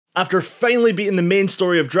After finally beating the main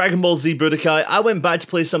story of Dragon Ball Z Budokai, I went back to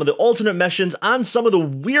play some of the alternate missions and some of the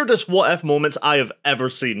weirdest what-if moments I have ever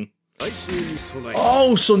seen.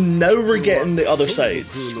 Oh, so now we're getting the other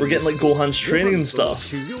sides. We're getting like Gohan's training and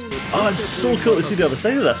stuff. Oh, it's so cool to see the other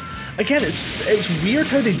side of this. Again, it's weird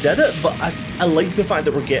how they did it, but I like the fact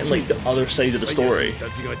that we're getting like the other side of the story.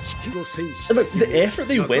 And like, the effort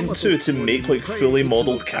they went to make like fully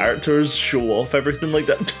modelled characters show off everything like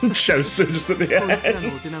that. Chaozu just at the end.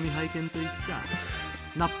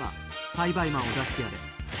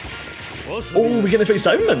 Oh, we're gonna face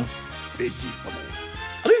Soundman.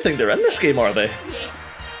 I don't think they're in this game, are they?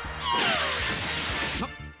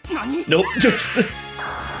 Nope, just...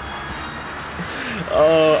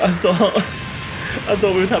 I thought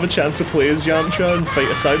we would have a chance to play as Yamcha and fight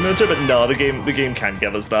a Sound Motor, but no, the game can't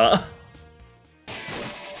give us that.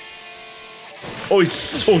 Oh, he's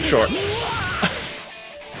so short.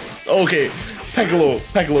 Okay, Piccolo,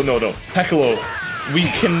 no. Piccolo, we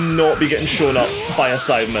cannot be getting shown up by a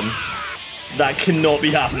Sideman. That cannot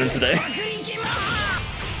be happening today.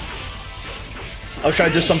 I was trying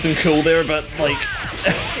to do something cool there, but like,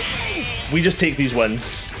 we just take these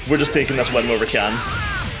wins. We're just taking this win where we can.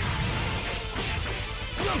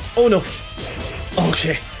 Oh no.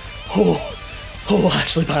 Okay. Oh, I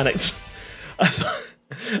actually panicked.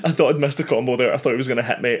 I thought I'd missed the combo there. I thought it was gonna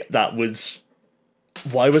hit me. That was...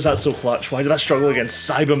 Why was that so clutch? Why did I struggle against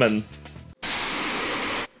Cyberman?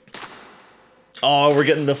 Oh, we're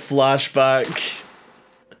getting the flashback.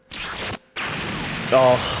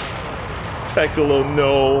 Oh. Piccolo,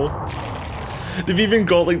 no. They've even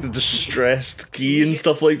got like the distressed key and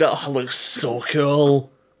stuff like that. Oh, it looks so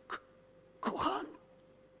cool.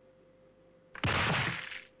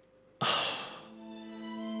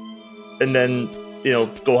 And then, you know,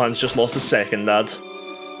 Gohan's just lost his second dad.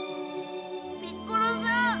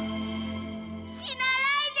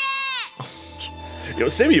 Yo,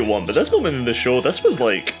 say what you want, but this moment in the show, this was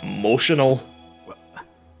like emotional.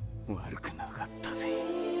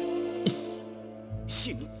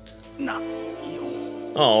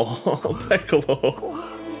 Oh, Piccolo.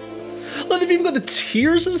 Look, they've even got the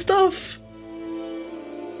tears and stuff.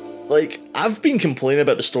 Like, I've been complaining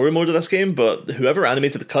about the story mode of this game, but whoever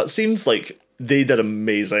animated the cutscenes, like, they did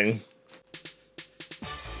amazing.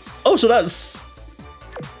 Oh, so that's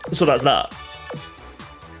that.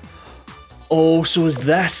 Oh, so is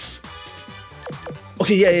this?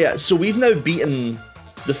 Okay, yeah. So we've now beaten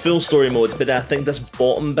the full story mode, but I think this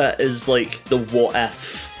bottom bit is like the what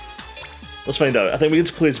if. Let's find out. I think we get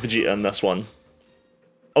to play as Vegeta in this one.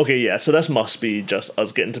 Okay, yeah, so this must be just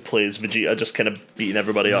us getting to play as Vegeta, just kind of beating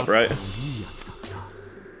everybody up, right?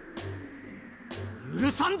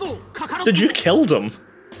 Dude, you killed him! See?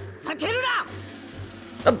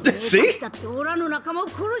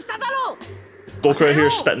 Goku out here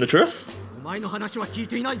spitting the truth? I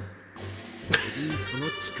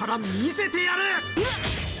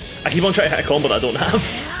keep on trying to hit a combo that I don't have.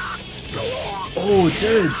 Oh,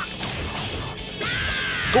 dude!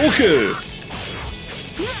 Goku!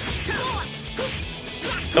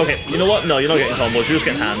 Okay, you know what? No, you're not getting combos, you're just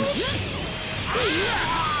getting hands.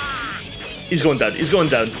 He's going down, he's going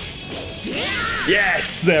down.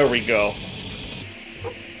 Yes! There we go.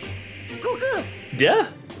 Yeah,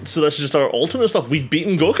 so this is just our alternate stuff. We've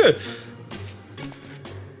beaten Goku.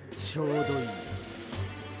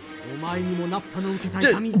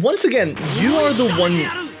 Dude, once again, you are the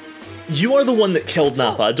one that killed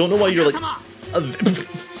Nappa. I don't know why you're like...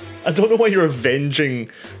 I don't know why you're avenging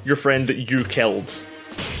your friend that you killed.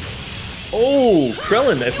 Oh,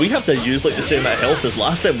 Krillin, if we have to use like the same amount of health as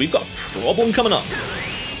last time, we've got a problem coming up.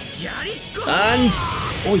 And...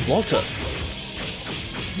 oh, he blocked it.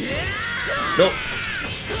 Nope.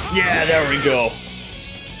 Yeah, there we go.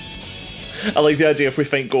 I like the idea if we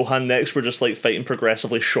fight Gohan next, we're just like fighting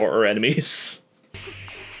progressively shorter enemies.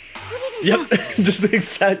 Yep, just the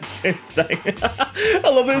exact same thing. I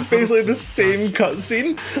love that it's basically the same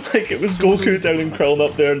cutscene. Like, it was Goku down and Krillin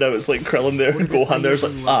up there, and now it's like Krillin there and Gohan there. It's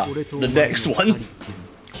like, ah, the next one.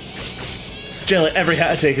 Generally, every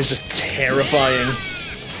hit I take is just terrifying.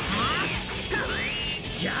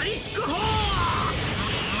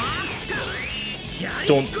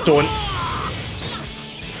 Don't.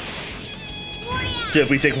 Dude, if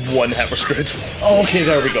we take one hit, we're screwed. Oh, okay,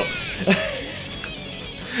 there we go.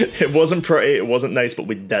 It wasn't pretty, it wasn't nice, but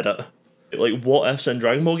we did it. Like, what ifs in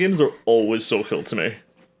Dragon Ball games, they're always so cool to me.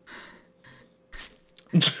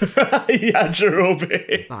 Yeah, Jirobe.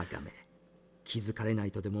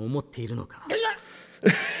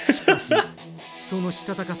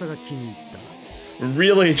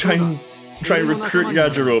 Really? Try and recruit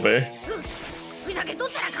Yajirobe.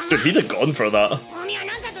 Dude, he'd have gone for that.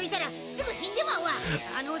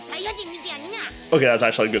 Okay, that's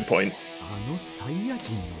actually a good point.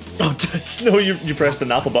 Oh, dude, no, you pressed the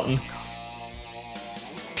Nappa button.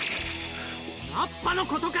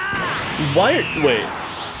 Why? Wait.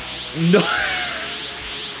 No.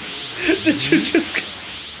 Did you just...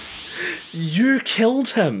 You killed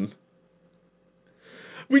him.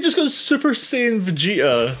 We just got Super Saiyan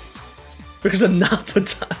Vegeta because of Nappa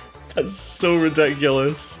time. That's so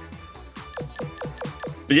ridiculous.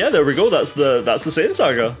 But yeah, there we go. That's the Saiyan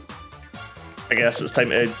Saga. I guess it's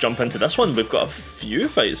time to jump into this one. We've got a few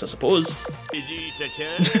fights, I suppose.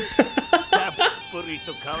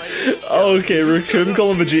 Okay, Raccoon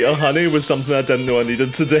calling Vegeta honey was something I didn't know I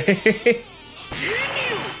needed today.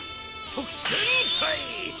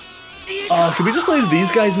 Oh, can we just play as these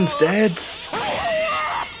guys instead?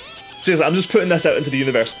 Seriously, I'm just putting this out into the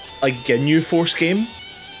universe. A Ginyu Force game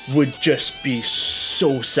would just be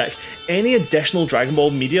so sick. Any additional Dragon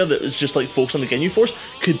Ball media that was just like focused on the Ginyu Force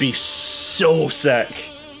could be so sick.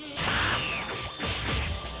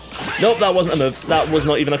 Nope, that wasn't a move. That was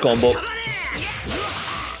not even a combo.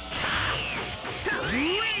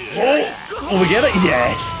 Oh, we get it?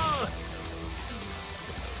 Yes!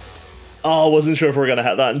 Oh, I wasn't sure if we were going to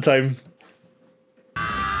hit that in time.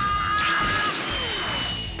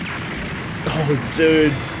 Oh,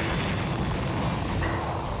 dude.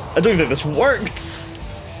 I don't even think this worked.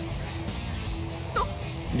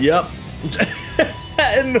 Yep.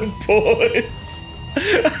 In the pose.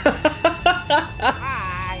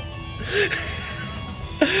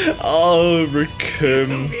 Oh,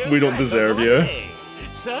 Raccoon. We don't deserve you.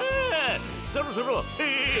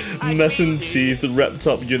 Missing teeth, ripped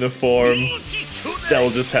up uniform, still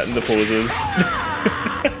just hitting the poses.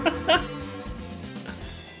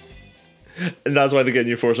 And that's why the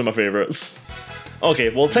Ginyu Force are my favourites. Okay,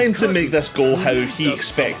 well, time to make this go how he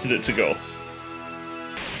expected it to go.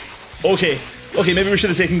 Okay, maybe we should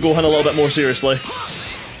have taken Gohan a little bit more seriously.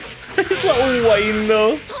 His little whine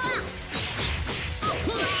though.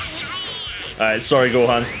 Alright, sorry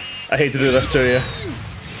Gohan. I hate to do this to you.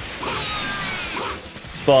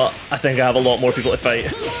 But I think I have a lot more people to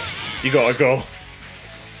fight. You gotta go.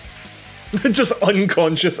 Just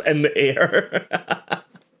unconscious in the air.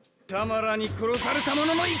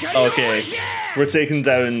 Okay, we're taking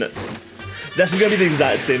down... This is gonna be the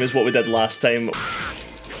exact same as what we did last time.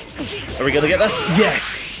 Are we gonna get this?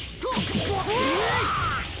 Yes!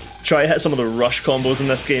 Try to hit some of the rush combos in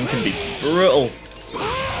this game can be brutal.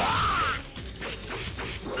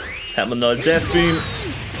 Hit him with another death beam.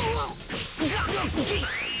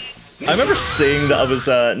 I remember saying that I was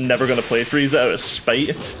never going to play Frieza out of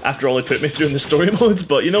spite after all he put me through in the story modes,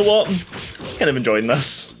 but you know what? I'm kind of enjoying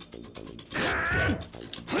this.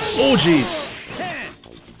 Oh, jeez.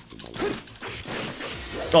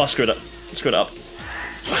 Oh, I screwed up. Screwed up.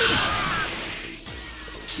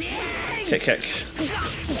 Kick.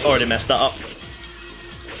 Already messed that up.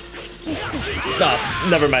 Ah,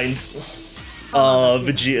 never mind.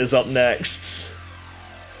 Vegeta's up next.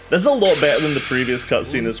 This is a lot better than the previous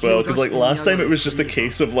cutscene as well, because like last time it was just a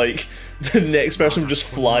case of like the next person would just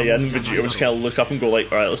fly in, Vegeta would just kind of look up and go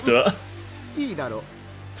like, alright, let's do it. Oh.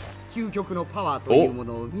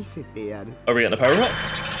 Are we getting a power up?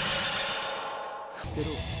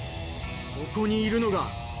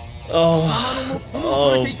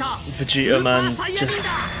 Oh, Vegeta man, just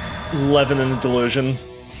living in a delusion.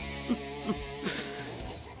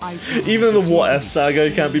 Even in the What If saga, I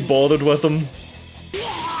can't be bothered with him.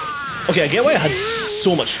 Okay, I get why I had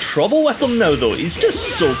so much trouble with him now though, he's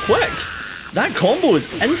just so quick. That combo is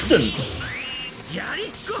instant.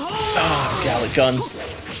 Ah, Gallic Gun.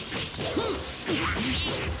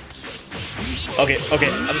 Okay,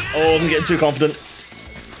 I'm getting too confident.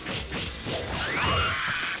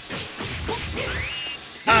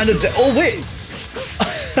 And oh wait!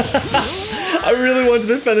 I really wanted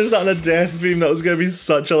to finish that on a death beam, that was gonna be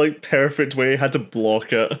such a like perfect way, I had to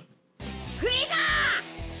block it.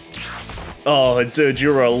 Oh dude,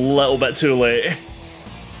 you were a little bit too late.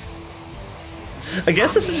 I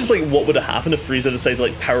guess this is just like what would have happened if Frieza decided to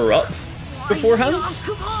like power up beforehand.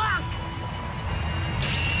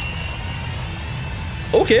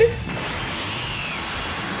 Okay.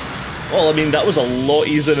 Well, I mean, that was a lot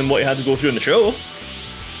easier than what you had to go through in the show.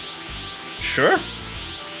 Sure.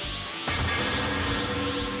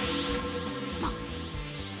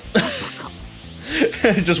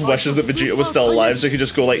 He just wishes that Vegeta was still alive so he could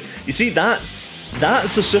just go like, you see, that's a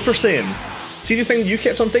Super Saiyan. See the thing you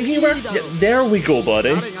kept on thinking you were? Yeah, there we go, buddy.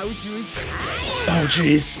 Oh,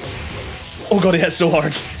 jeez. Oh god, he hit so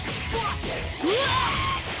hard.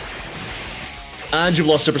 And you've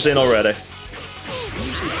lost Super Saiyan already.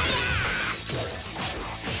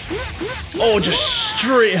 Oh, just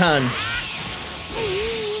straight hands.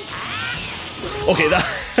 Okay, that...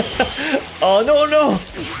 Oh, no, no!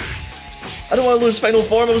 I don't want to lose final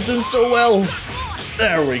form, I was doing so well.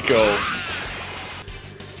 There we go.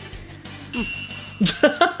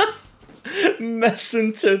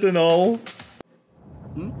 Messing tooth and all.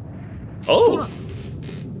 Oh!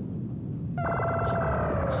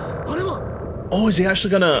 Oh, is he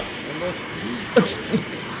actually gonna...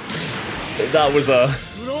 That was a...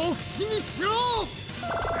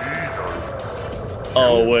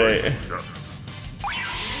 Oh, wait.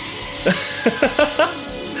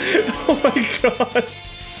 Oh my god.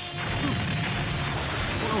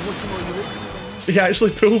 He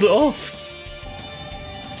actually pulled it off.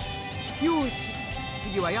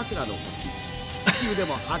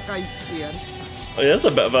 Oh, yeah, that's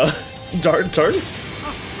a bit of a dark turn.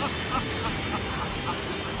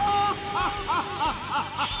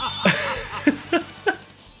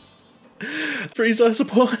 Frieza, I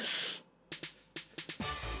suppose.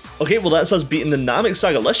 Okay, well that's us beating the Namek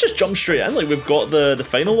Saga. Let's just jump straight in, like we've got the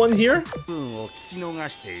final one here.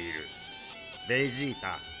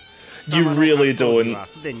 You really don't.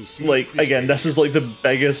 Like, again, this is like the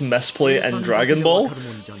biggest misplay in Dragon Ball,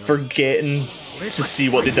 forgetting to see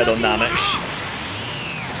what they did on Namek.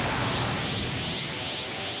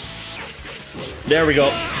 There we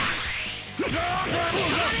go.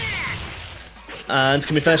 And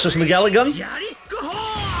can we finish this on the Gallic Gun?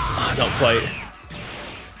 Oh, not quite.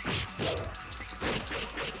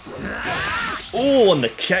 Oh, on the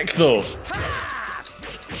kick though.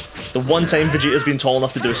 The one time Vegeta's been tall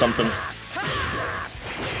enough to do something.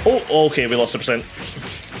 Oh, okay, we lost a percent.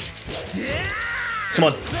 Come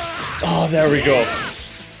on. Oh, there we go.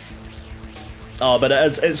 Oh, but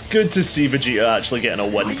it's good to see Vegeta actually getting a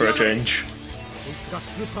win for a change.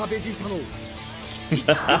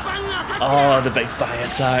 Oh, the big bang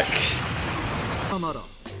attack.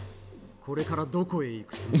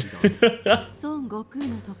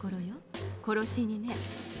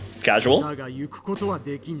 Casual.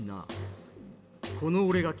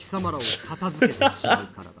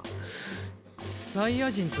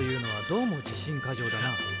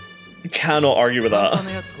 Cannot argue with that.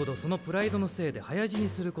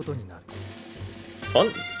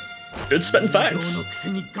 On. Good spitting facts.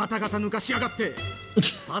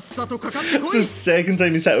 It's the second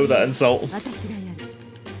time he's hit with that insult.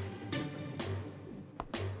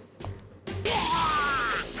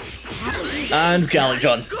 And Gallic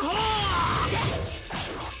Gun.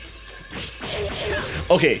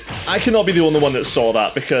 Okay, I cannot be the only one that saw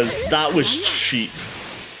that because that was cheap.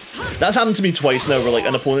 That's happened to me twice now where like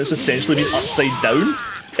an opponent's essentially been upside down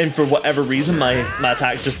and for whatever reason my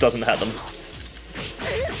attack just doesn't hit them.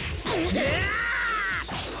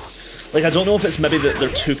 Like, I don't know if it's maybe that they're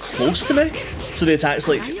too close to me, so the attack's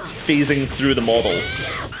like phasing through the model.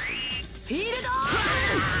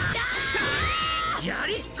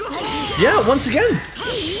 Yeah, once again.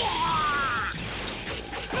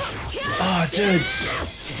 Oh, dudes.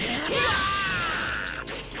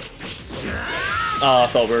 Oh, I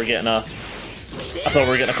thought we were getting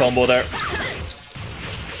a combo there.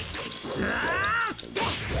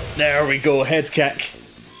 There we go, head kick.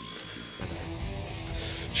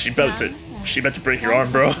 She about to break your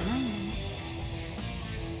arm, bro.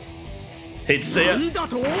 Hate to say it.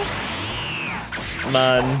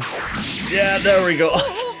 Man. Yeah, there we go.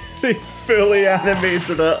 They fully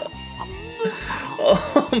animated it.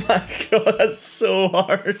 Oh my god, that's so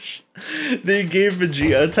harsh. They gave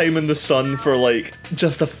Vegeta time in the sun for like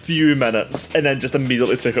just a few minutes and then just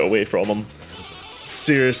immediately took it away from him.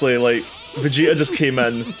 Seriously, like, Vegeta just came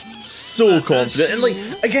in so confident, and like,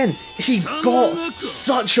 again, he got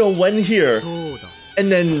such a win here,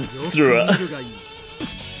 and then threw it.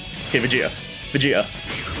 Okay, Vegeta.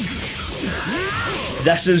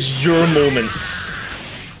 This is your moment.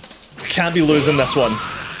 Can't be losing this one.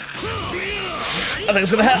 I think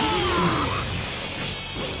it's gonna hit.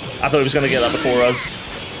 I thought he was gonna get that before us.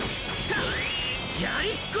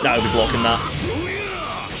 Now he'll be blocking that.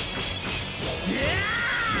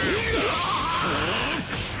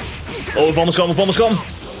 Oh, we've almost got him,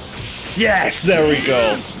 Yes, there we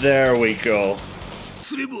go.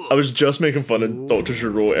 I was just making fun of Dr.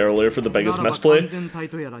 Gero earlier for the biggest misplay,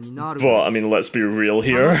 but I mean, let's be real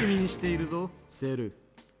here.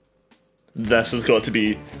 This has got to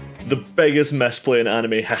be the biggest misplay in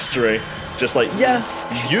anime history. Just like, yeah,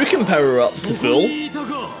 you can power up to full.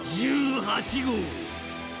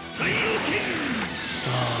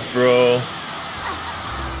 Oh, bro.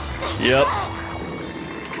 Yep.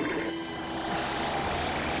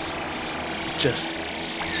 Just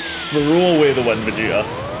throw away the win, Vegeta.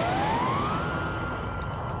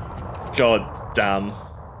 God damn.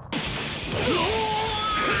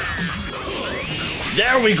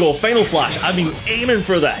 There we go, final flash. I've been aiming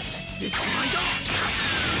for this.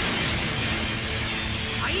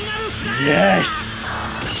 Yes!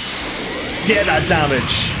 Get that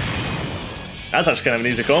damage. That's actually kind of an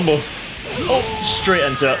easy combo. Oh, straight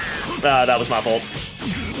into it. Ah, that was my fault.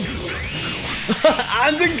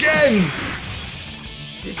 And again!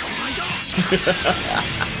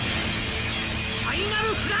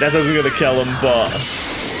 This isn't gonna kill him, but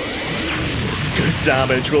it's good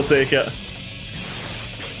damage. We'll take it.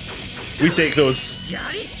 We take those.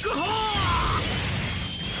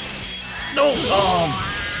 No! Oh,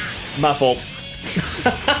 my fault.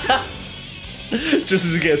 Just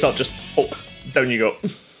as he gets up, just down you go.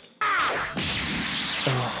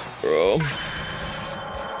 Oh, bro.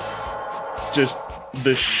 Just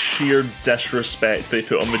the sheer disrespect they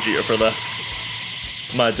put on Vegeta for this.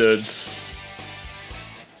 My dudes.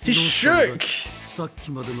 He shook!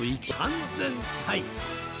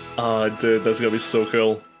 Oh, dude, that's gonna be so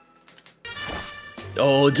cool.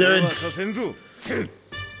 Oh, dudes!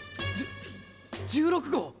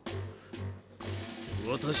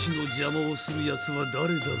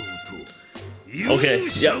 Okay,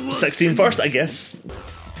 yeah, 16 first, I guess.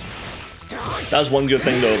 That's one good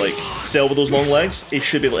thing though, like, Cell with those long legs, he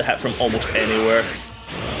should be able to hit from almost anywhere.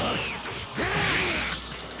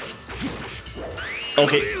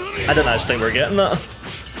 Okay, I didn't actually think we were getting that.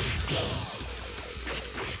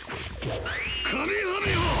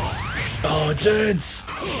 Oh, dudes!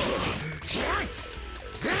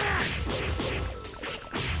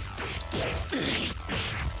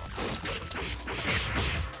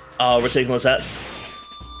 Oh, we're taking those hits.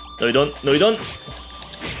 No, we don't. No, we don't.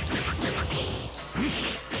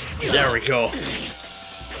 There we go.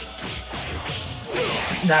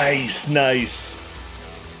 Nice, nice.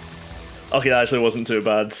 Okay, that actually wasn't too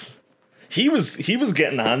bad. He was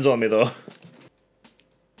getting hands on me though.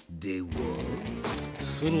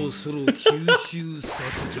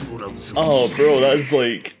 Oh, bro, that is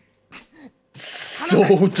like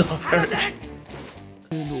so dark.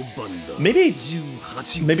 Maybe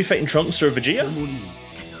fighting Trunks or Vegeta?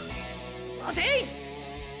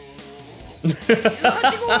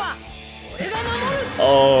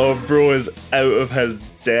 Oh, bro is out of his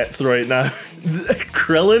depth right now.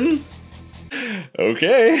 Krillin?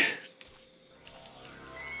 Okay.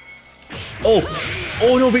 Oh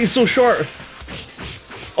no, but he's so short.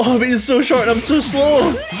 Oh, but he's so short and I'm so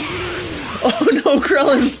slow. Oh no,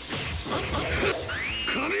 Krillin.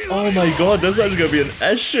 Oh my god, this is actually gonna be an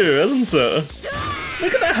issue, isn't it?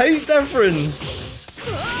 Look at the height difference.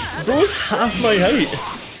 Bro's half my height.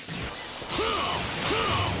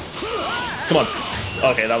 Come on.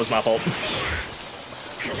 Okay, that was my fault.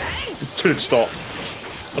 Dude, stop.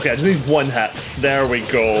 Okay, I just need one hit. There we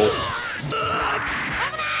go.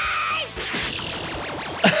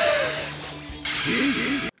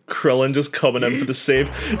 Krillin just coming in for the save.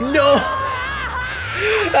 No!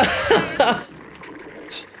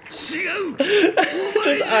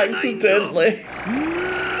 Just accidentally.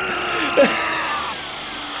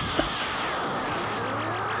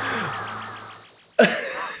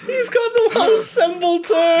 He's got the little symbol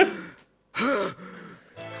too.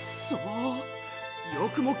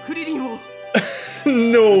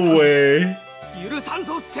 No way.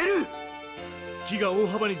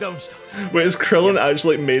 Wait, is Krillin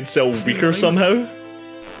actually made Cell weaker somehow?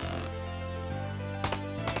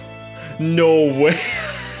 No way.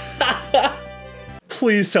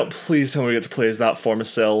 Please tell me we get to play as that form of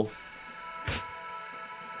Cell.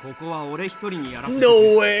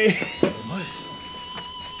 No way.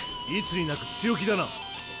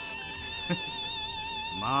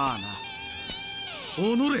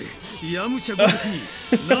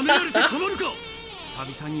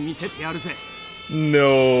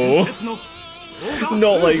 No.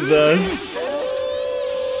 Not like this.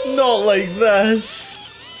 Not like this.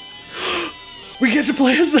 We get to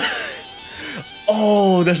play as that.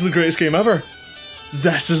 Oh, this is the greatest game ever.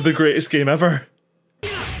 This is the greatest game ever. Do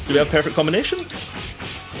we have perfect combination?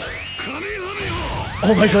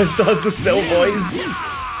 Oh my god, it still has the Cell voice.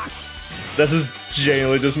 This has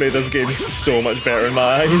genuinely just made this game so much better in my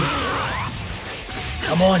eyes.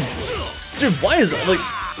 Come on. Dude, why is it like...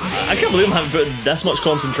 I can't believe I'm having put this much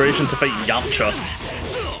concentration to fight Yamcha.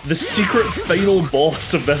 The secret final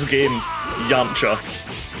boss of this game, Yamcha.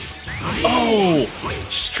 Oh!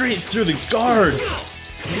 Straight through the guards! 1,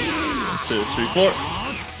 2, 3, 4.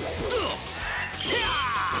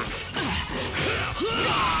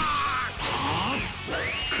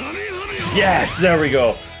 Yes, there we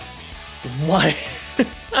go. Why?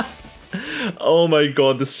 Oh my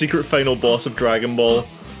god, the secret final boss of Dragon Ball.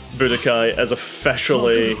 Budokai is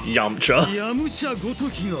officially Yamcha.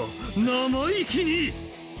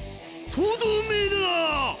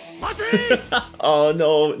 Oh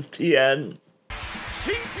no, it's Tien.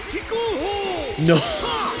 No.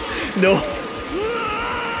 No.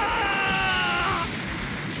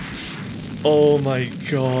 Oh my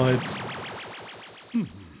god.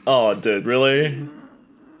 Oh, dude, really?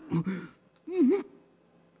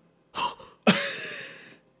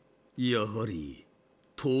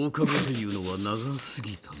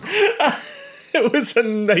 It was a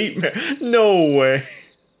nightmare. No way.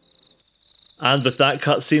 And with that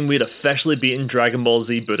cutscene, we'd officially beaten Dragon Ball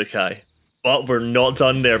Z Budokai. But we're not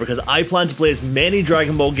done there, because I plan to play as many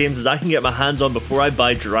Dragon Ball games as I can get my hands on before I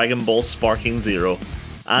buy Dragon Ball Sparking Zero.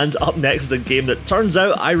 And up next, a game that turns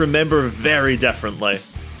out I remember very differently.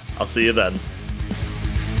 I'll see you then.